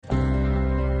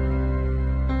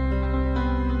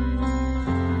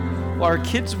Well, our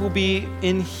kids will be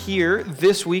in here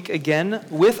this week again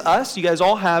with us. You guys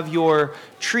all have your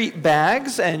treat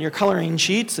bags and your coloring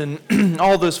sheets and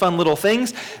all those fun little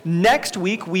things. Next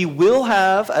week, we will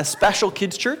have a special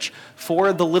kids church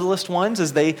for the littlest ones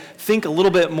as they think a little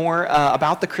bit more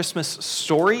about the Christmas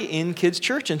story in kids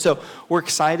church. And so we're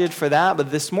excited for that.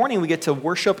 But this morning, we get to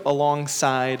worship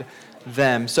alongside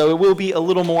them. So it will be a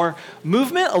little more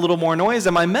movement, a little more noise,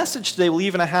 and my message today will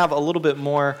even have a little bit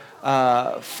more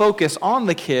focus on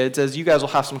the kids, as you guys will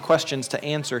have some questions to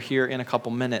answer here in a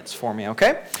couple minutes for me,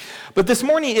 okay? But this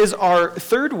morning is our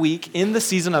third week in the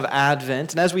season of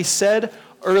Advent, and as we said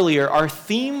earlier, our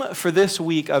theme for this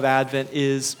week of Advent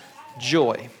is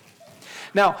joy.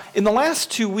 Now, in the last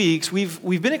 2 weeks,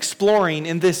 we've been exploring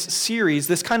in this series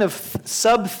this kind of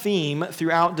sub-theme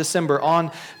throughout December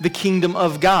on the kingdom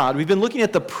of God. We've been looking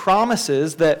at the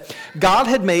promises that God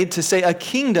had made to say a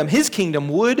kingdom, his kingdom,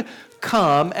 would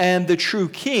come and the true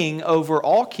king over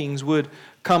all kings would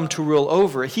come to rule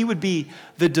over it. He would be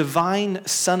the divine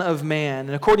Son of Man.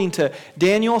 And according to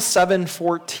Daniel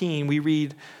 7:14, we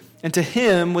read, "And to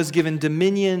him was given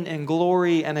dominion and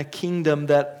glory and a kingdom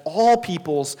that all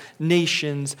peoples,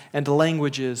 nations, and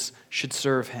languages should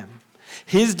serve him.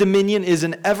 His dominion is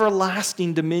an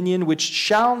everlasting dominion which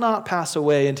shall not pass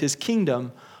away, and his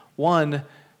kingdom one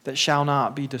that shall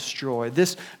not be destroyed."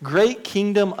 This great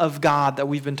kingdom of God that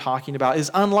we've been talking about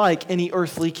is unlike any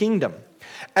earthly kingdom.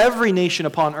 Every nation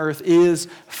upon earth is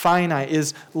finite,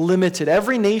 is limited.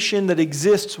 Every nation that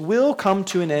exists will come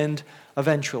to an end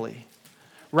eventually.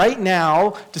 Right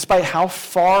now, despite how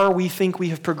far we think we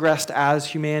have progressed as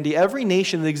humanity, every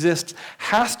nation that exists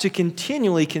has to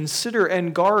continually consider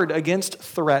and guard against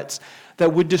threats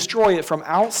that would destroy it from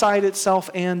outside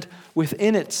itself and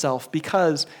within itself,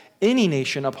 because any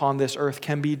nation upon this earth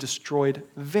can be destroyed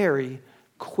very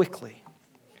quickly.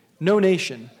 No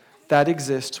nation that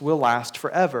exists will last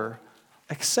forever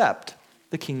except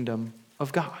the kingdom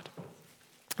of God.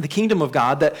 The kingdom of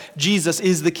God that Jesus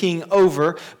is the king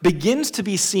over begins to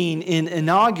be seen in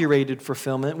inaugurated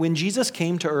fulfillment when Jesus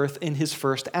came to earth in his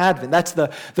first advent. That's the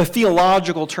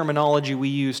theological terminology we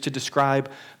use to describe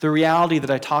the reality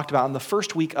that I talked about in the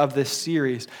first week of this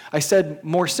series. I said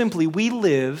more simply, we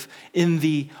live in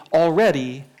the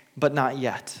already but not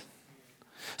yet.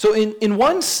 So in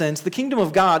one sense, the kingdom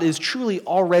of God is truly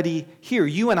already here.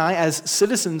 You and I, as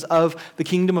citizens of the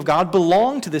kingdom of God,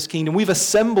 belong to this kingdom. We've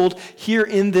assembled here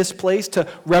in this place to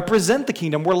represent the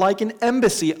kingdom. We're like an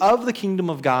embassy of the kingdom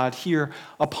of God here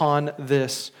upon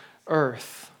this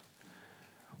earth.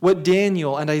 What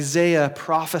Daniel and Isaiah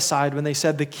prophesied when they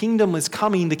said the kingdom is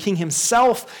coming, the king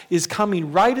himself is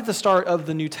coming right at the start of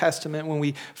the New Testament. When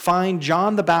we find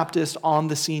John the Baptist on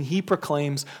the scene, he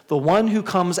proclaims, "The one who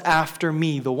comes after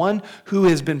me, the one who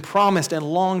has been promised and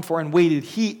longed for and waited,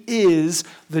 he is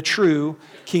the true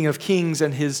King of Kings,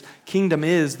 and his kingdom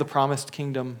is the promised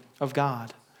kingdom of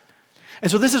God." And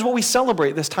so this is what we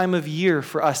celebrate this time of year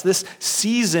for us. This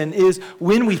season is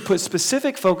when we put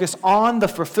specific focus on the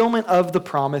fulfillment of the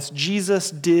promise. Jesus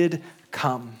did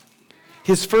come.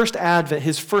 His first advent,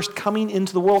 his first coming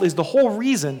into the world is the whole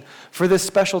reason for this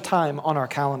special time on our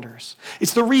calendars.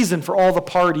 It's the reason for all the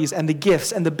parties and the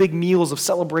gifts and the big meals of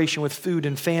celebration with food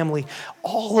and family.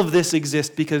 All of this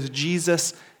exists because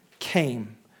Jesus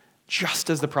came,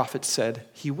 just as the prophet said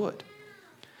he would.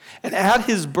 And at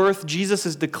his birth, Jesus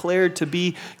is declared to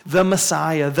be the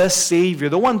Messiah, the Savior,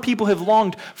 the one people have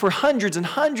longed for hundreds and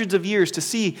hundreds of years to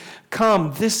see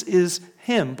come. This is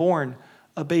him, born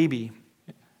a baby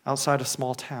outside a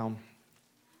small town.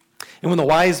 And when the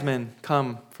wise men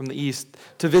come from the east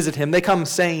to visit him, they come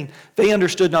saying they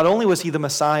understood not only was he the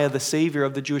Messiah, the Savior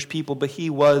of the Jewish people, but he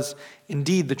was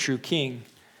indeed the true king.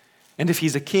 And if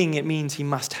he's a king, it means he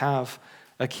must have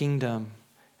a kingdom.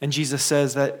 And Jesus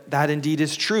says that indeed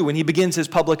is true. When he begins his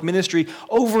public ministry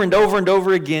over and over and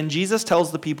over again, Jesus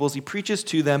tells the people as he preaches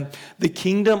to them, the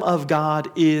kingdom of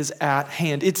God is at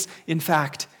hand. It's, in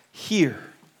fact, here.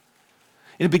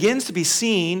 And it begins to be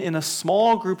seen in a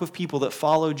small group of people that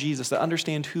follow Jesus, that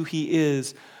understand who he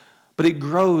is, but it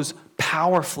grows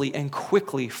powerfully and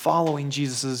quickly following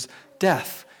Jesus'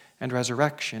 death and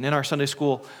resurrection. In our Sunday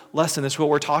school lesson, this is what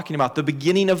we're talking about, the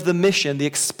beginning of the mission, the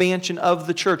expansion of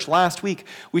the church. Last week,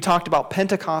 we talked about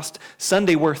Pentecost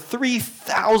Sunday, where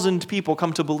 3,000 people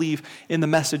come to believe in the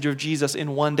message of Jesus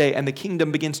in one day, and the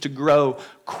kingdom begins to grow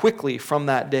quickly from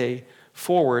that day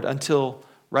forward until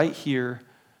right here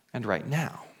and right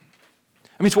now.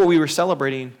 I mean, it's what we were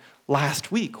celebrating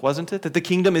last week, wasn't it? That the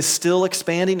kingdom is still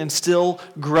expanding and still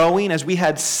growing. As we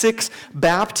had 6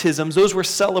 baptisms, those were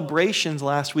celebrations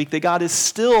last week, that God is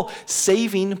still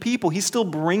saving people. He's still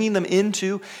bringing them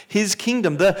into his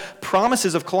kingdom. The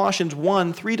promises of Colossians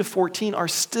 1, 3-14 are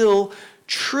still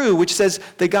true, which says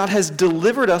that God has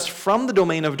delivered us from the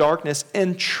domain of darkness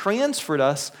and transferred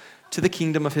us to the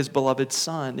kingdom of his beloved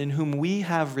Son, in whom we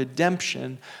have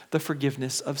redemption, the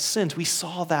forgiveness of sins. We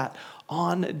saw that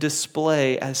on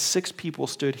display as 6 people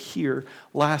stood here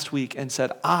last week and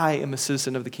said, I am a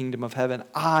citizen of the kingdom of heaven.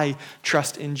 I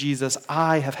trust in Jesus.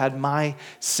 I have had my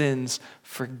sins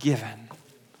forgiven.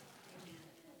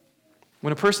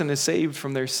 When a person is saved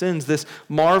from their sins, this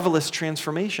marvelous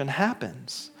transformation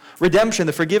happens. Redemption,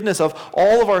 the forgiveness of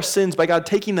all of our sins by God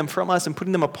taking them from us and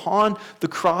putting them upon the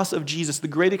cross of Jesus, the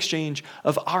great exchange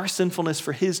of our sinfulness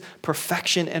for his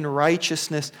perfection and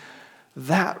righteousness.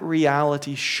 That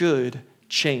reality should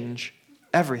change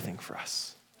everything for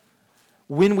us.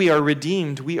 When we are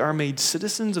redeemed, we are made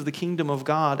citizens of the kingdom of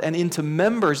God and into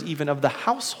members even of the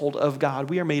household of God.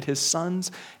 We are made his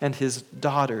sons and his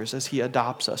daughters as he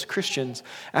adopts us. Christians,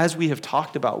 as we have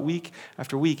talked about week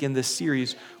after week in this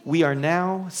series, we are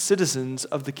now citizens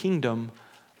of the kingdom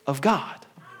of God.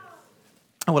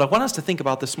 And what I want us to think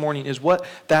about this morning is what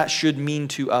that should mean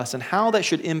to us and how that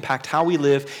should impact how we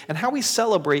live and how we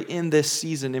celebrate in this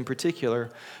season in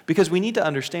particular. Because we need to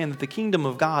understand that the kingdom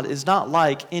of God is not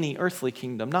like any earthly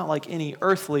kingdom, not like any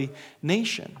earthly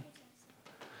nation.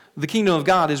 The kingdom of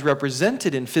God is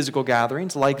represented in physical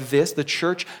gatherings like this, the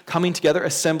church coming together,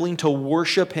 assembling to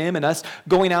worship him, and us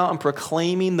going out and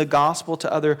proclaiming the gospel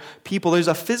to other people. There's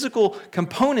a physical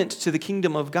component to the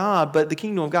kingdom of God, but the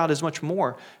kingdom of God is much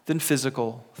more than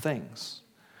physical things.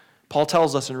 Paul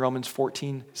tells us in Romans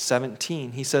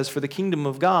 14:17, he says, "For the kingdom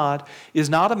of God is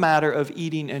not a matter of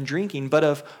eating and drinking, but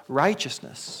of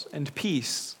righteousness and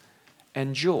peace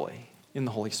and joy in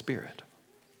the Holy Spirit."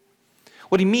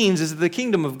 What he means is that the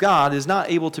kingdom of God is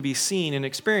not able to be seen and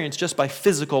experienced just by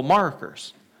physical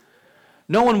markers.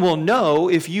 No one will know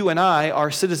if you and I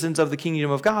are citizens of the kingdom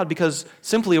of God because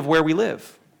simply of where we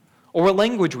live, or what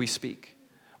language we speak,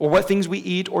 or what things we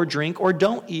eat or drink or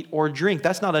don't eat or drink.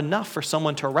 That's not enough for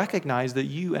someone to recognize that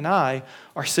you and I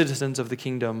are citizens of the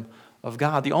kingdom of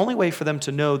God. The only way for them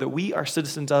to know that we are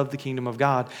citizens of the kingdom of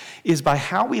God is by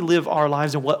how we live our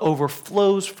lives and what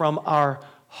overflows from our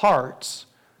hearts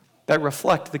that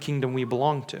reflect the kingdom we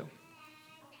belong to.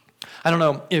 I don't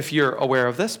know if you're aware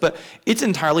of this, but it's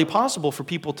entirely possible for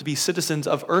people to be citizens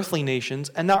of earthly nations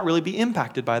and not really be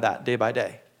impacted by that day by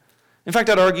day. In fact,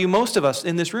 I'd argue most of us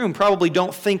in this room probably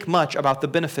don't think much about the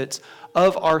benefits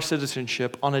of our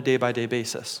citizenship on a day-by-day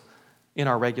basis in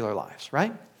our regular lives,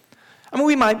 right? I mean,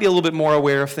 we might be a little bit more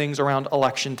aware of things around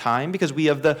election time because we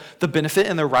have the benefit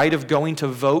and the right of going to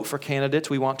vote for candidates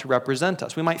we want to represent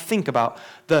us. We might think about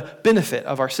the benefit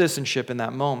of our citizenship in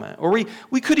that moment. Or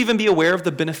we could even be aware of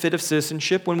the benefit of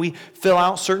citizenship when we fill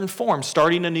out certain forms,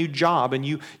 starting a new job, and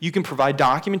you can provide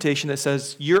documentation that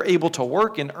says you're able to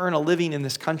work and earn a living in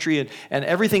this country, and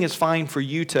everything is fine for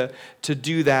you to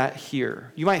do that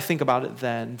here. You might think about it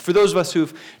then. For those of us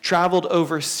who've traveled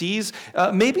overseas,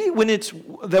 maybe when it's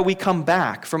that we come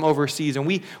back from overseas and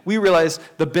we realize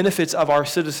the benefits of our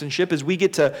citizenship is we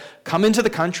get to come into the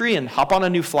country and hop on a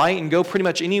new flight and go pretty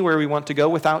much anywhere we want to go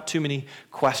without too many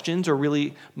questions or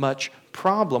really much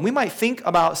problem. We might think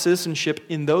about citizenship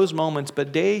in those moments,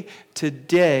 but day to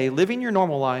day, living your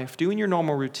normal life, doing your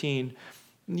normal routine,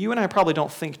 you and I probably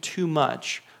don't think too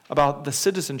much about the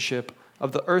citizenship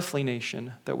of the earthly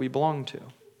nation that we belong to.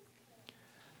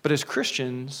 But as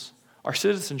Christians, our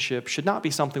citizenship should not be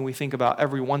something we think about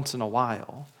every once in a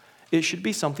while. It should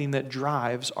be something that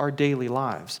drives our daily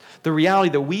lives. The reality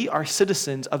that we are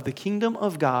citizens of the kingdom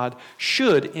of God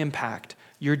should impact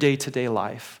your day-to-day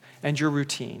life and your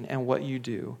routine and what you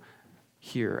do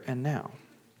here and now.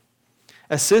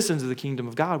 As citizens of the kingdom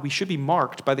of God, we should be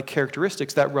marked by the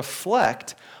characteristics that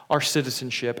reflect our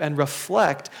citizenship and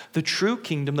reflect the true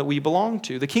kingdom that we belong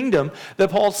to. The kingdom that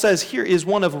Paul says here is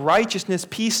one of righteousness,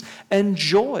 peace, and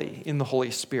joy in the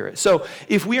Holy Spirit. So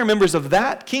if we are members of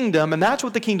that kingdom, and that's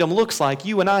what the kingdom looks like,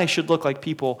 you and I should look like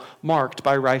people marked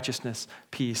by righteousness,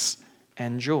 peace,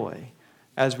 and joy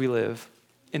as we live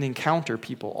and encounter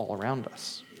people all around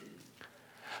us.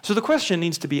 So the question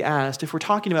needs to be asked, if we're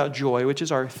talking about joy, which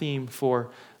is our theme for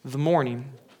the morning,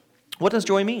 what does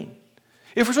joy mean?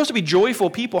 If we're supposed to be joyful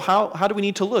people, how do we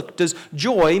need to look? Does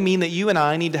joy mean that you and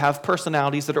I need to have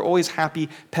personalities that are always happy,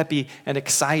 peppy, and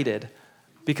excited?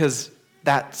 Because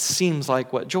that seems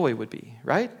like what joy would be,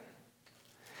 right?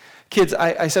 Kids,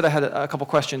 I said I had a couple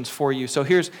questions for you. So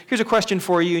here's a question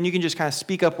for you, and you can just kind of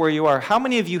speak up where you are. How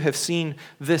many of you have seen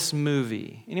this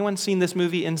movie? Anyone seen this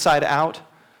movie, Inside Out?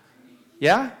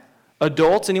 Yeah?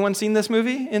 Adults, anyone seen this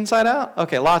movie, Inside Out?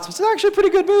 Okay, lots. It's actually a pretty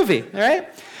good movie, all right?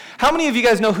 How many of you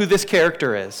guys know who this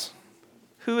character is?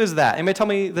 Who is that? Anybody tell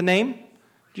me the name?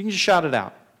 You can just shout it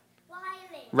out.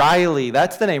 Riley,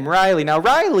 that's the name, Riley. Now,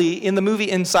 Riley, in the movie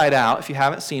Inside Out, if you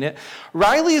haven't seen it,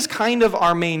 Riley is kind of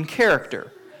our main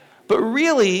character. But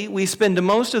really, we spend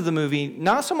most of the movie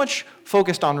not so much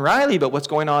focused on Riley, but what's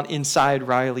going on inside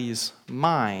Riley's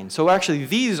mind. So actually,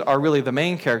 these are really the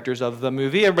main characters of the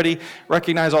movie. Everybody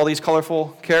recognize all these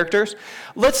colorful characters?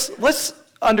 Let's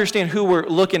understand who we're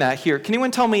looking at here. Can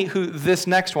anyone tell me who this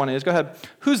next one is? Go ahead.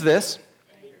 Who's this?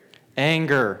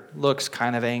 Anger. Looks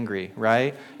kind of angry,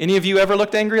 right? Any of you ever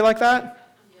looked angry like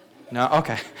that? No?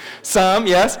 Okay. Some,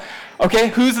 yes. Okay,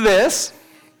 who's this?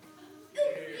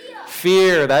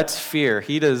 Fear. That's fear.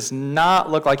 He does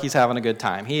not look like he's having a good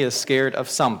time. He is scared of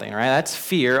something, right? That's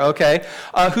fear. Okay.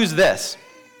 Who's this?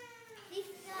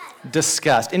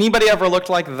 Disgust. Anybody ever looked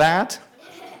like that?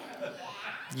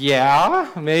 Yeah,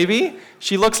 maybe.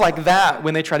 She looks like that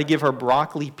when they try to give her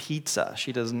broccoli pizza.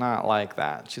 She does not like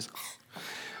that.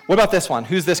 What about this one?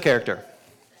 Who's this character?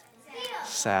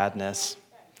 Sadness.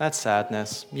 That's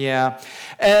sadness. Yeah.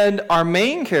 And our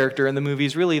main character in the movie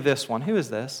is really this one. Who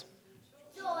is this?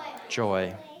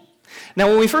 Joy. Now,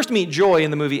 when we first meet Joy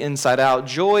in the movie Inside Out,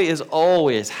 Joy is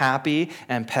always happy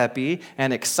and peppy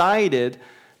and excited.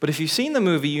 But if you've seen the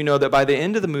movie, you know that by the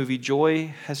end of the movie,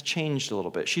 Joy has changed a little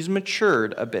bit. She's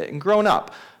matured a bit and grown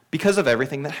up because of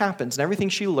everything that happens and everything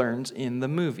she learns in the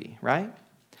movie, right?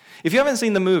 If you haven't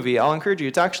seen the movie, I'll encourage you.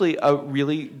 It's actually a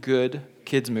really good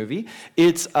kids movie.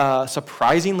 It's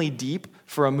surprisingly deep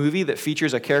for a movie that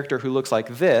features a character who looks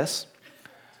like this.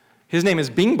 His name is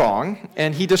Bing Bong,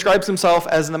 and he describes himself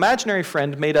as an imaginary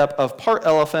friend made up of part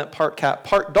elephant, part cat,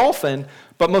 part dolphin,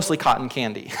 but mostly cotton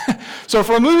candy. So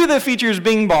for a movie that features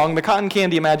Bing Bong, the cotton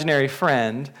candy imaginary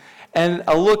friend, and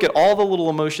a look at all the little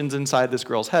emotions inside this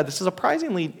girl's head, this is a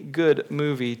surprisingly good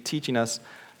movie teaching us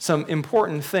some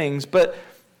important things. But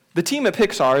the team at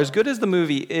Pixar, as good as the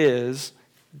movie is,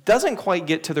 doesn't quite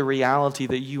get to the reality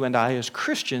that you and I as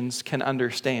Christians can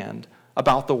understand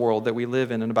about the world that we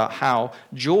live in and about how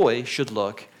joy should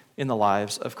look in the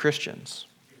lives of Christians.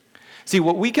 See,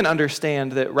 what we can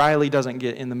understand that Riley doesn't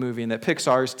get in the movie and that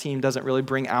Pixar's team doesn't really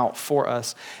bring out for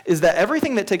us is that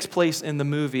everything that takes place in the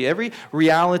movie, every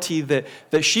reality that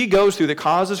she goes through that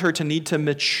causes her to need to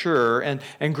mature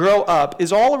and grow up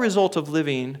is all a result of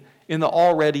living in the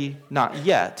already not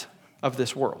yet of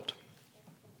this world.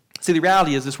 See, the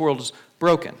reality is this world is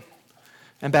broken.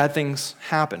 And bad things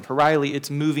happen. For Riley,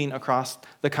 it's moving across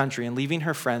the country and leaving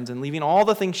her friends and leaving all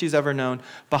the things she's ever known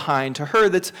behind. To her,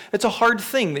 it's a hard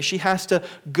thing that she has to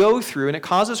go through, and it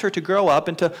causes her to grow up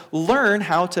and to learn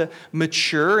how to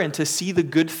mature and to see the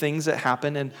good things that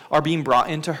happen and are being brought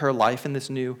into her life in this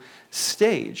new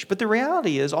stage. But the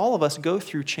reality is all of us go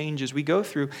through changes. We go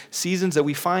through seasons that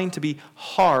we find to be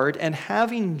hard, and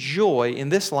having joy in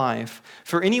this life,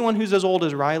 for anyone who's as old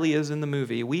as Riley is in the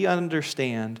movie, we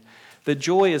understand that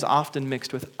joy is often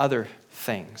mixed with other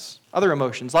things, other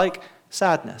emotions like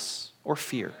sadness or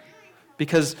fear,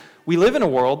 because we live in a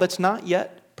world that's not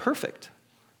yet perfect,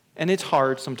 and it's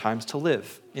hard sometimes to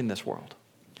live in this world.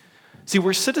 See,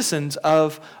 we're citizens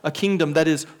of a kingdom that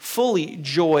is fully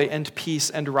joy and peace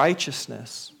and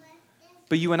righteousness,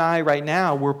 but you and I right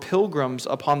now, we're pilgrims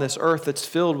upon this earth that's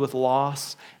filled with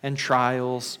loss and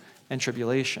trials and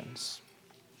tribulations.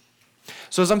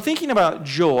 So as I'm thinking about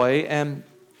joy and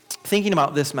thinking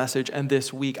about this message and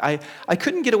this week, I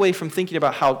couldn't get away from thinking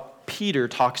about how Peter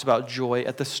talks about joy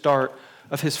at the start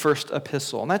of his first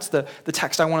epistle. And that's the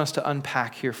text I want us to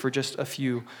unpack here for just a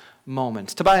few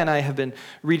moments. Tobiah and I have been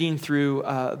reading through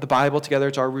the Bible together.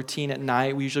 It's our routine at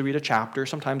night. We usually read a chapter,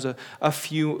 sometimes a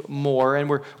few more. And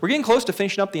we're getting close to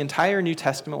finishing up the entire New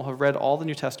Testament. We'll have read all the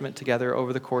New Testament together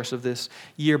over the course of this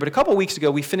year. But a couple weeks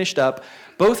ago, we finished up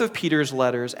both of Peter's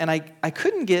letters. And I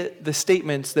couldn't get the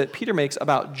statements that Peter makes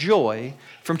about joy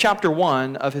from chapter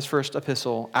 1 of his first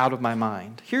epistle out of my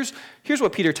mind. Here's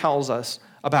what Peter tells us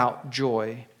about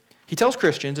joy. He tells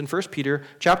Christians in 1 Peter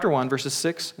chapter 1, verses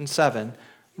 6 and 7,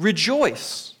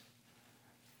 "Rejoice,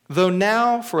 though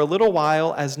now for a little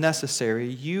while as necessary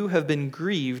you have been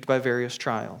grieved by various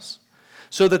trials,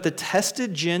 so that the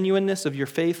tested genuineness of your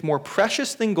faith, more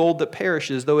precious than gold that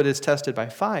perishes though it is tested by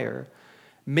fire,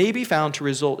 may be found to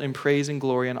result in praise and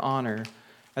glory and honor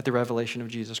at the revelation of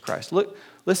Jesus Christ."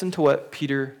 Listen to what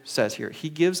Peter says here. He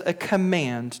gives a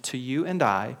command to you and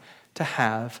I to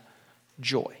have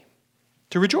joy,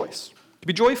 to rejoice, to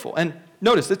be joyful. And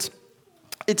notice,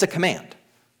 It's a command,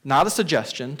 not a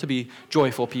suggestion to be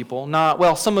joyful people. Not,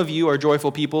 well, some of you are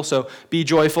joyful people, so be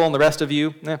joyful, and the rest of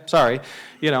you, sorry.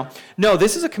 No,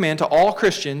 this is a command to all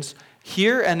Christians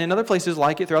here and in other places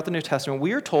like it throughout the New Testament.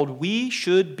 We are told we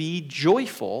should be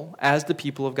joyful as the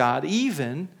people of God,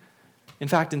 even, in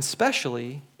fact, and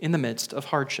especially in the midst of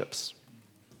hardships,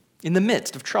 in the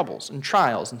midst of troubles and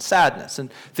trials and sadness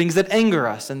and things that anger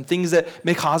us and things that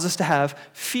may cause us to have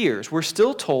fears. We're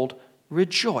still told,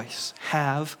 rejoice,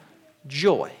 have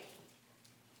joy.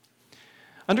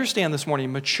 Understand this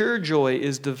morning, mature joy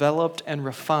is developed and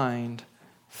refined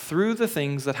through the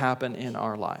things that happen in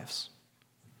our lives.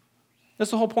 That's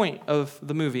the whole point of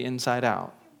the movie Inside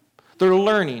Out. They're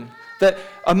learning that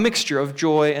a mixture of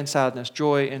joy and sadness,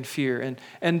 joy and fear,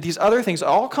 and these other things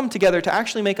all come together to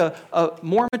actually make a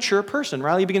more mature person.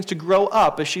 Riley begins to grow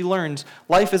up as she learns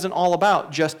life isn't all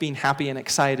about just being happy and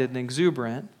excited and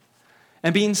exuberant.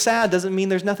 And being sad doesn't mean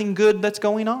there's nothing good that's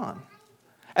going on.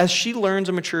 As she learns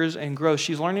and matures and grows,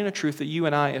 she's learning a truth that you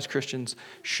and I as Christians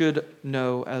should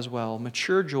know as well.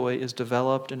 Mature joy is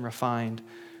developed and refined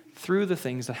through the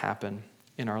things that happen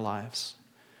in our lives.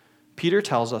 Peter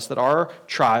tells us that our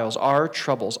trials, our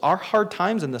troubles, our hard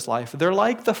times in this life, they're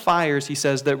like the fires, he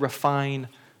says, that refine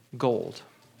gold.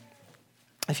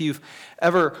 If you've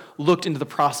ever looked into the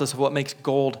process of what makes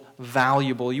gold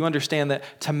valuable, you understand that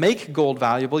to make gold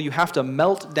valuable, you have to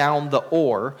melt down the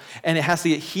ore, and it has to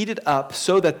get heated up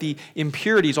so that the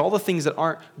impurities, all the things that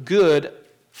aren't good,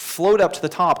 float up to the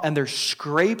top, and they're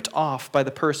scraped off by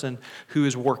the person who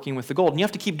is working with the gold. And you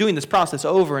have to keep doing this process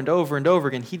over and over and over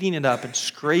again, heating it up and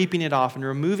scraping it off and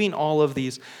removing all of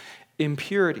these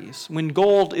impurities. When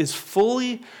gold is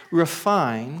fully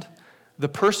refined, the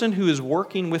person who is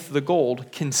working with the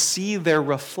gold can see their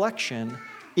reflection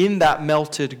in that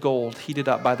melted gold heated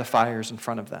up by the fires in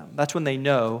front of them. That's when they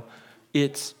know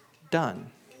it's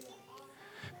done.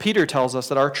 Peter tells us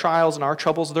that our trials and our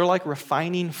troubles, they're like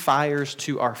refining fires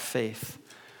to our faith.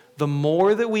 The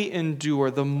more that we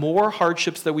endure, the more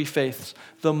hardships that we face,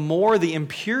 the more the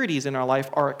impurities in our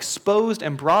life are exposed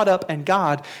and brought up, and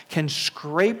God can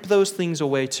scrape those things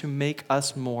away to make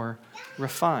us more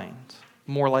refined,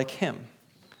 more like Him.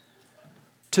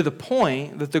 To the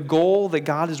point that the goal that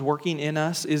God is working in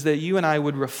us is that you and I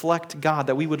would reflect God,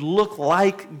 that we would look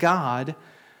like God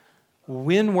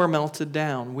when we're melted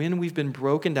down, when we've been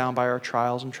broken down by our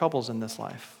trials and troubles in this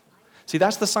life. See,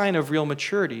 that's the sign of real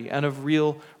maturity and of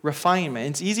real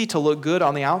refinement. It's easy to look good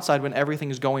on the outside when everything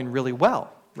is going really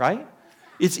well, right?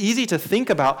 It's easy to think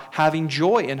about having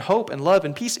joy and hope and love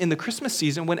and peace in the Christmas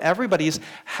season when everybody's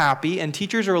happy and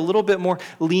teachers are a little bit more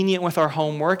lenient with our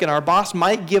homework and our boss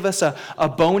might give us a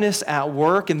bonus at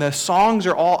work and the songs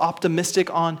are all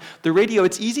optimistic on the radio.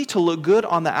 It's easy to look good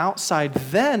on the outside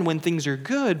then when things are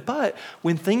good, but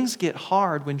when things get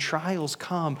hard, when trials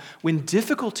come, when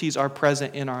difficulties are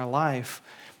present in our life,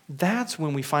 that's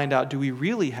when we find out, do we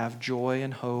really have joy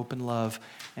and hope and love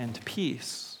and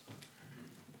peace?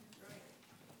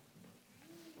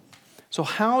 So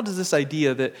how does this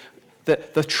idea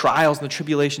that the trials and the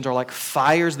tribulations are like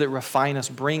fires that refine us,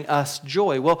 bring us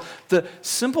joy? Well, the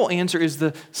simple answer is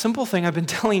the simple thing I've been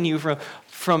telling you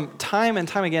from time and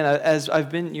time again as I've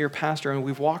been your pastor and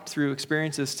we've walked through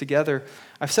experiences together.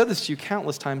 I've said this to you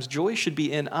countless times. Joy should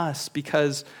be in us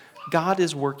because God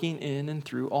is working in and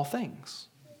through all things.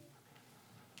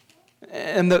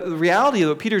 And the reality of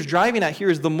what Peter's driving at here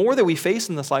is the more that we face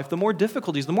in this life, the more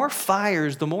difficulties, the more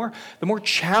fires, the more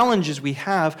challenges we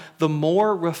have, the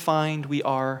more refined we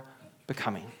are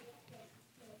becoming.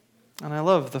 And I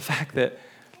love the fact that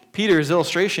Peter's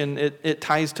illustration, it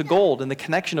ties to gold, and the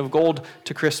connection of gold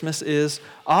to Christmas is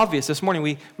obvious. This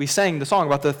morning we sang the song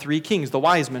about the three kings, the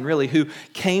wise men really, who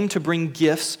came to bring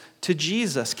gifts to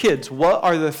Jesus. Kids, what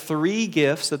are the three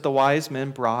gifts that the wise men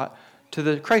brought to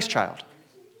the Christ child?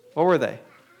 What were they?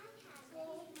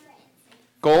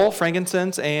 Gold,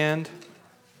 frankincense, and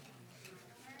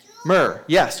myrrh.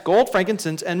 Yes, gold,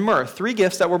 frankincense, and myrrh. Three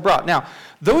gifts that were brought. Now,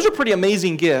 those are pretty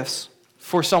amazing gifts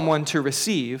for someone to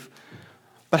receive,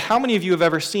 but how many of you have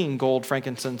ever seen gold,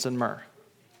 frankincense, and myrrh?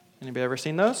 Anybody ever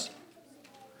seen those?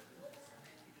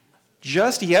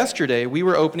 Just yesterday, we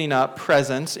were opening up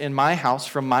presents in my house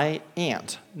from my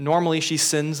aunt. Normally, she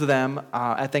sends them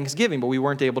at Thanksgiving, but we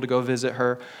weren't able to go visit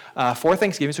her for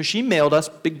Thanksgiving, so she mailed us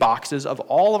big boxes of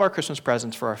all of our Christmas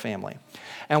presents for our family.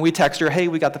 And we text her, hey,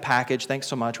 we got the package, thanks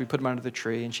so much. We put them under the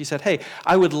tree. And she said, hey,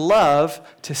 I would love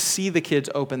to see the kids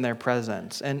open their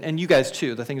presents. And you guys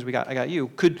too, the things I got you.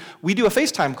 Could we do a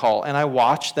FaceTime call? And I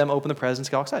watched them open the presents,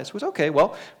 get all excited. So it was okay,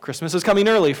 well, Christmas is coming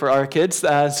early for our kids.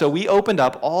 So we opened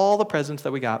up all the presents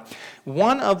that we got.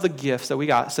 One of the gifts that we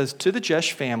got says, to the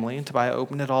Jesh family, and Tobiah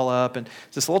opened it all up. And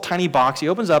it's this little tiny box. He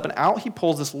opens up, and out he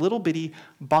pulls this little bitty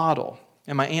bottle.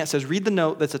 And my aunt says, read the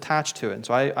note that's attached to it. And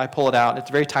so I pull it out.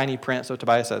 It's very tiny print. So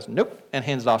Tobias says, nope, and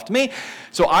hands it off to me.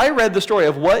 So I read the story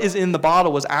of what is in the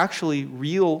bottle was actually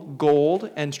real gold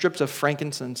and strips of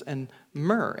frankincense and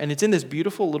myrrh. And it's in this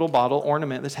beautiful little bottle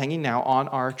ornament that's hanging now on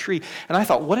our tree. And I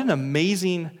thought, what an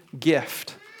amazing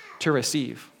gift to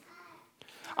receive.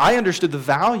 I understood the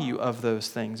value of those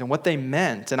things and what they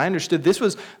meant. And I understood this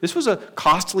was a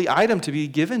costly item to be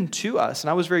given to us.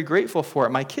 And I was very grateful for it.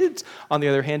 My kids, on the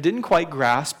other hand, didn't quite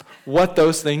grasp what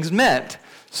those things meant.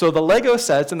 So the Lego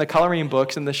sets and the coloring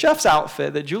books and the chef's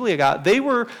outfit that Julia got, they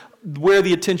were where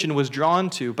the attention was drawn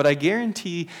to. But I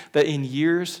guarantee that in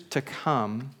years to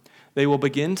come, they will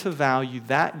begin to value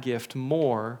that gift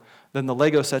more than the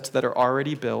Lego sets that are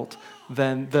already built,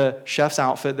 than the chef's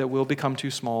outfit that will become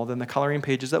too small, than the coloring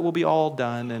pages that will be all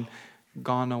done and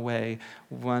gone away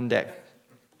one day.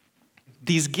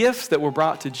 These gifts that were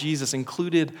brought to Jesus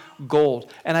included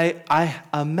gold. And I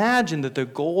imagine that the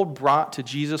gold brought to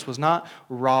Jesus was not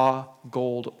raw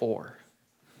gold ore.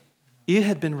 It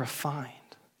had been refined.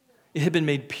 It had been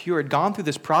made pure. It had gone through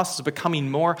this process of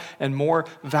becoming more and more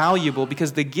valuable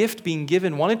because the gift being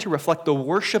given wanted to reflect the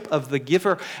worship of the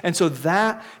giver. And so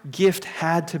that gift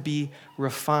had to be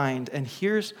refined. And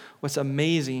here's what's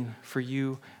amazing for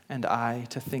you and I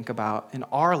to think about in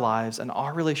our lives and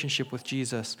our relationship with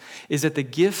Jesus is that the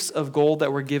gifts of gold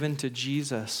that were given to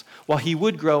Jesus, while he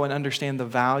would grow and understand the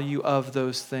value of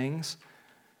those things,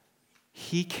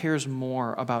 he cares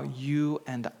more about you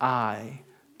and I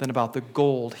than about the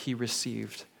gold he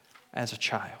received as a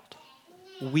child.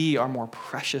 We are more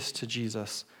precious to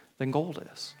Jesus than gold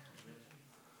is.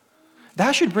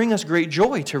 That should bring us great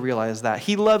joy to realize that.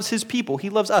 He loves his people. He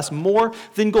loves us more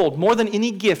than gold, more than any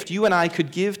gift you and I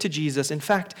could give to Jesus. In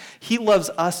fact, he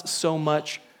loves us so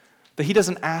much that he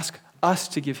doesn't ask us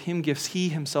to give him gifts. He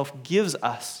himself gives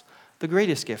us the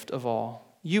greatest gift of all.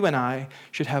 You and I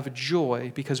should have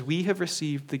joy because we have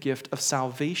received the gift of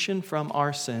salvation from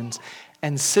our sins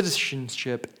and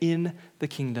citizenship in the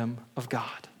kingdom of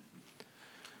God.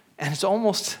 And it's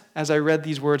almost, as I read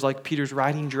these words, like Peter's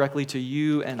writing directly to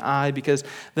you and I, because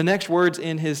the next words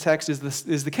in his text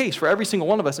is the case for every single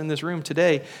one of us in this room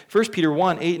today. 1 Peter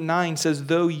 1, 8 and 9 says,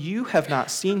 though you have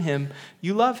not seen him,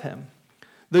 you love him.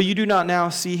 Though you do not now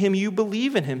see him, you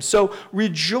believe in him. So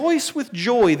rejoice with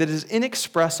joy that is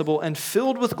inexpressible and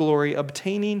filled with glory,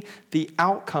 obtaining the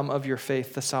outcome of your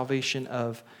faith, the salvation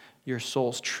of your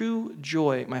souls. True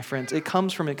joy, my friends, it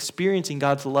comes from experiencing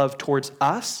God's love towards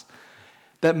us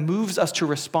that moves us to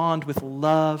respond with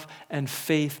love and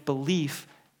faith, belief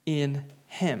in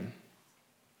him.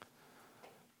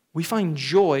 We find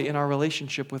joy in our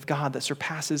relationship with God that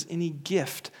surpasses any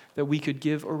gift that we could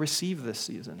give or receive this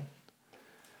season.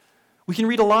 We can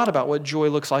read a lot about what joy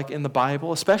looks like in the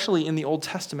Bible, especially in the Old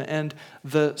Testament and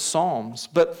the Psalms.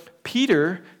 But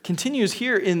Peter continues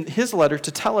here in his letter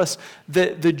to tell us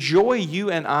that the joy you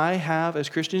and I have as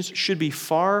Christians should be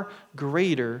far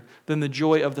greater than the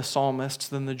joy of the psalmists,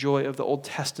 than the joy of the Old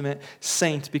Testament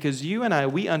saints, because you and I,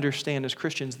 we understand as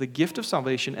Christians the gift of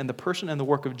salvation and the person and the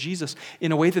work of Jesus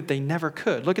in a way that they never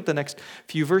could. Look at the next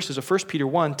few verses of 1 Peter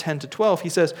 1, 10 to 12. He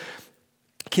says,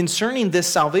 concerning this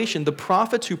salvation, the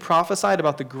prophets who prophesied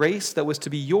about the grace that was to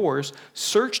be yours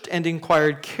searched and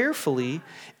inquired carefully,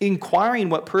 inquiring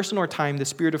what person or time the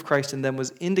Spirit of Christ in them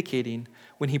was indicating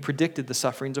when he predicted the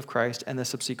sufferings of Christ and the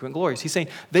subsequent glories. He's saying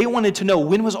they wanted to know,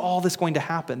 when was all this going to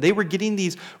happen? They were getting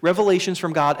these revelations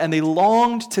from God, and they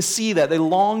longed to see that. They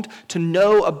longed to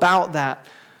know about that.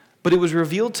 But it was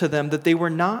revealed to them that they were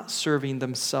not serving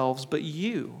themselves, but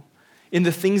you, in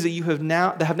the things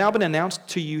that have now been announced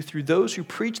to you through those who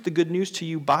preach the good news to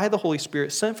you by the Holy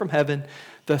Spirit sent from heaven,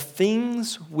 the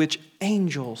things which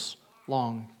angels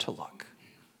long to look.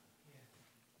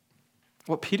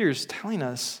 What Peter's telling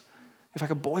us, if I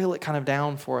could boil it kind of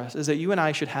down for us, is that you and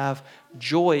I should have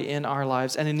joy in our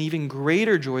lives, and an even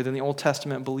greater joy than the Old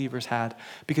Testament believers had,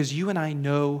 because you and I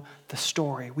know the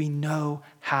story. We know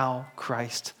how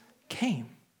Christ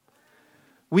came.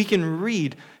 We can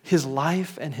read his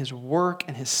life and his work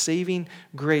and his saving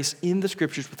grace in the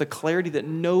scriptures with a clarity that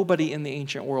nobody in the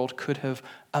ancient world could have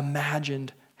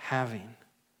imagined having.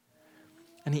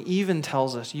 And he even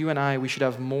tells us, you and I, we should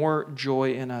have more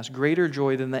joy in us, greater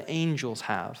joy than the angels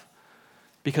have,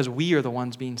 because we are the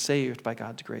ones being saved by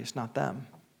God's grace, not them.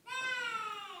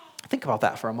 Think about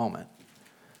that for a moment.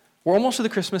 We're almost to the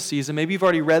Christmas season. Maybe you've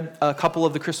already read a couple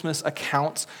of the Christmas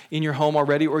accounts in your home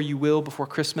already, or you will before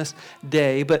Christmas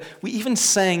Day. But we even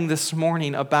sang this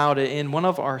morning about it in one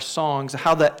of our songs,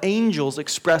 how the angels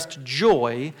expressed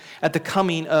joy at the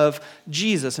coming of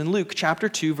Jesus. In Luke chapter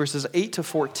 2, verses 8 to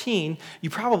 14,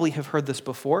 you probably have heard this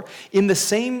before. In the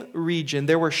same region,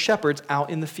 there were shepherds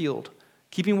out in the field,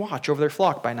 keeping watch over their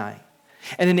flock by night.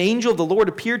 And an angel of the Lord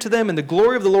appeared to them, and the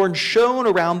glory of the Lord shone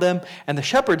around them. And the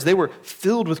shepherds, they were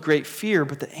filled with great fear.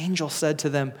 But the angel said to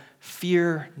them,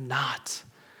 "Fear not.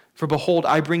 For behold,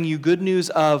 I bring you good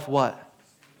news of" what?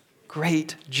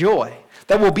 Great joy.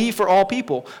 That will be for all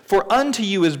people. For unto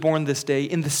you is born this day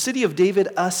in the city of David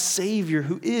a Savior,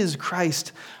 who is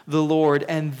Christ the Lord.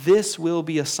 And this will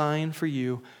be a sign for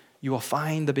you. You will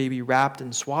find the baby wrapped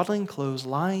in swaddling clothes,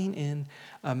 lying in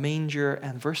a manger.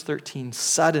 And verse 13,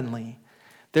 suddenly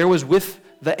there was with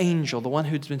the angel, the one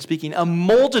who'd been speaking, a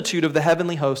multitude of the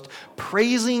heavenly host,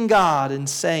 praising God and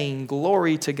saying,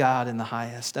 "Glory to God in the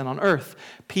highest, and on earth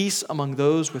peace among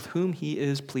those with whom he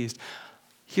is pleased."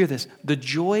 Hear this. The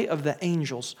joy of the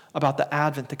angels about the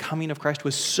advent, the coming of Christ,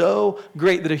 was so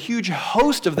great that a huge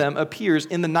host of them appears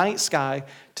in the night sky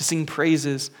to sing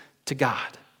praises to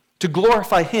God, to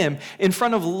glorify him in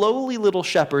front of lowly little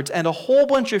shepherds and a whole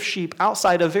bunch of sheep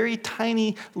outside a very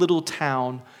tiny little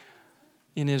town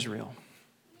in Israel.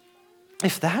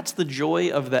 If that's the joy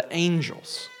of the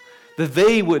angels, that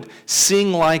they would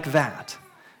sing like that,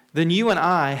 then you and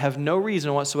I have no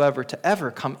reason whatsoever to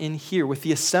ever come in here with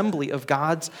the assembly of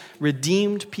God's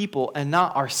redeemed people and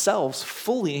not ourselves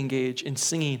fully engage in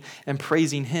singing and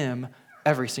praising him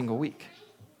every single week.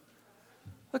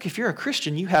 Look, if you're a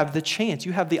Christian, you have the chance,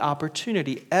 you have the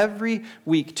opportunity every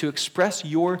week to express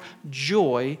your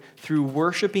joy through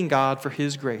worshiping God for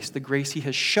his grace, the grace he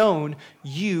has shown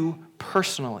you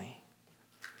personally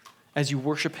as you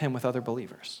worship him with other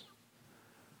believers.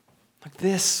 Like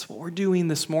this, what we're doing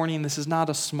this morning, this is not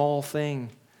a small thing.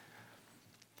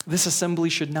 This assembly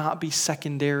should not be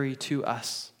secondary to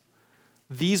us.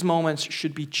 These moments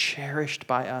should be cherished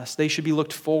by us. They should be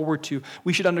looked forward to.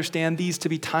 We should understand these to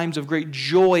be times of great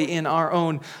joy in our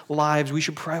own lives. We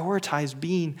should prioritize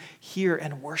being here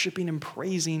and worshiping and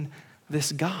praising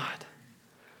this God.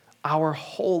 Our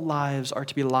whole lives are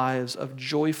to be lives of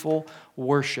joyful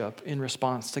worship in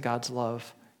response to God's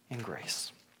love and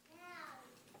grace.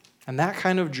 And that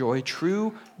kind of joy,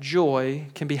 true joy,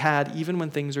 can be had even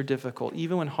when things are difficult,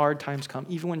 even when hard times come,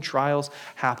 even when trials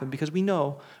happen, because we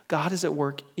know God is at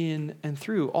work in and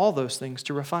through all those things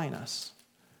to refine us.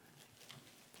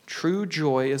 True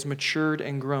joy is matured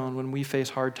and grown when we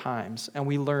face hard times and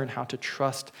we learn how to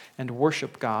trust and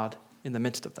worship God in the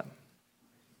midst of them.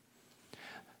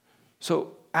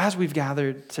 So, as we've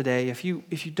gathered today, if you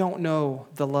don't know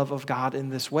the love of God in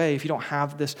this way, if you don't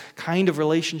have this kind of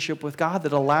relationship with God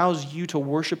that allows you to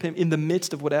worship him in the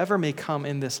midst of whatever may come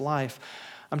in this life,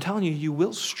 I'm telling you, you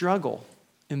will struggle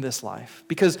in this life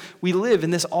because we live in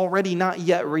this already not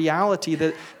yet reality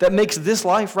that makes this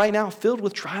life right now filled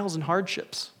with trials and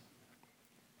hardships.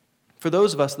 For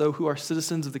those of us, though, who are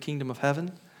citizens of the kingdom of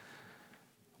heaven,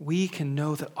 we can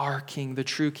know that our King, the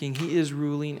true King, he is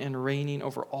ruling and reigning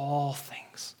over all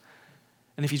things.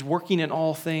 And if he's working in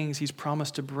all things, he's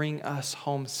promised to bring us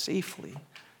home safely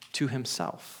to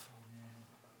himself.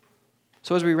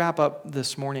 So as we wrap up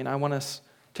this morning, I want us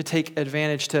to take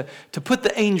advantage to put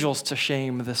the angels to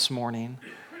shame this morning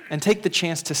and take the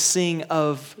chance to sing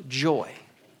of joy.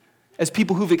 As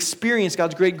people who've experienced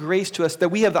God's great grace to us, that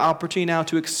we have the opportunity now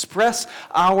to express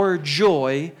our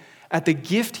joy at the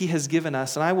gift he has given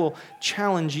us. And I will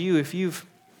challenge you, if you've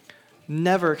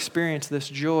never experienced this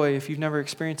joy, if you've never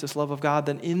experienced this love of God,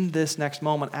 then in this next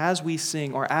moment, as we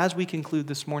sing or as we conclude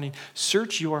this morning,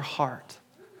 search your heart.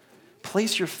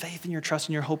 Place your faith and your trust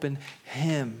and your hope in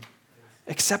him.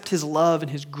 Accept his love and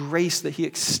his grace that he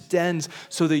extends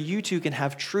so that you too can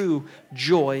have true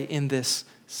joy in this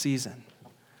season.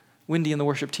 Wendy and the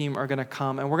worship team are going to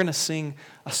come, and we're going to sing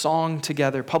a song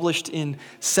together. Published in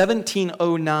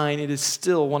 1709, it is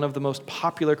still one of the most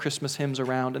popular Christmas hymns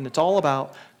around, and it's all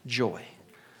about joy.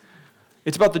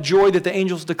 It's about the joy that the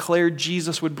angels declared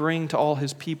Jesus would bring to all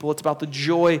his people. It's about the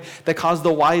joy that caused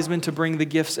the wise men to bring the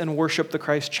gifts and worship the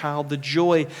Christ child. The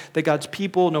joy that God's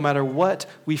people, no matter what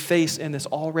we face in this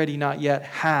already not yet,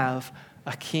 have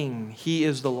a king. He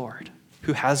is the Lord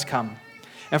who has come.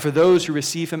 And for those who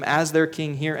receive him as their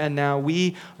king here and now,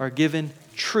 we are given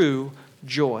true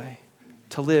joy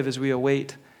to live as we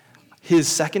await his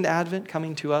second advent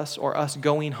coming to us, or us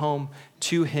going home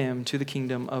to him, to the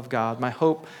kingdom of God. My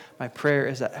hope, my prayer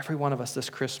is that every one of us this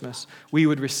Christmas, we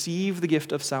would receive the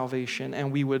gift of salvation,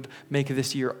 and we would make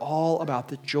this year all about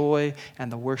the joy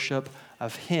and the worship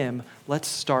of him. Let's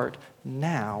start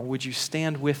now. Would you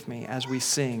stand with me as we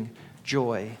sing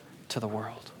Joy to the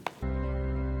World?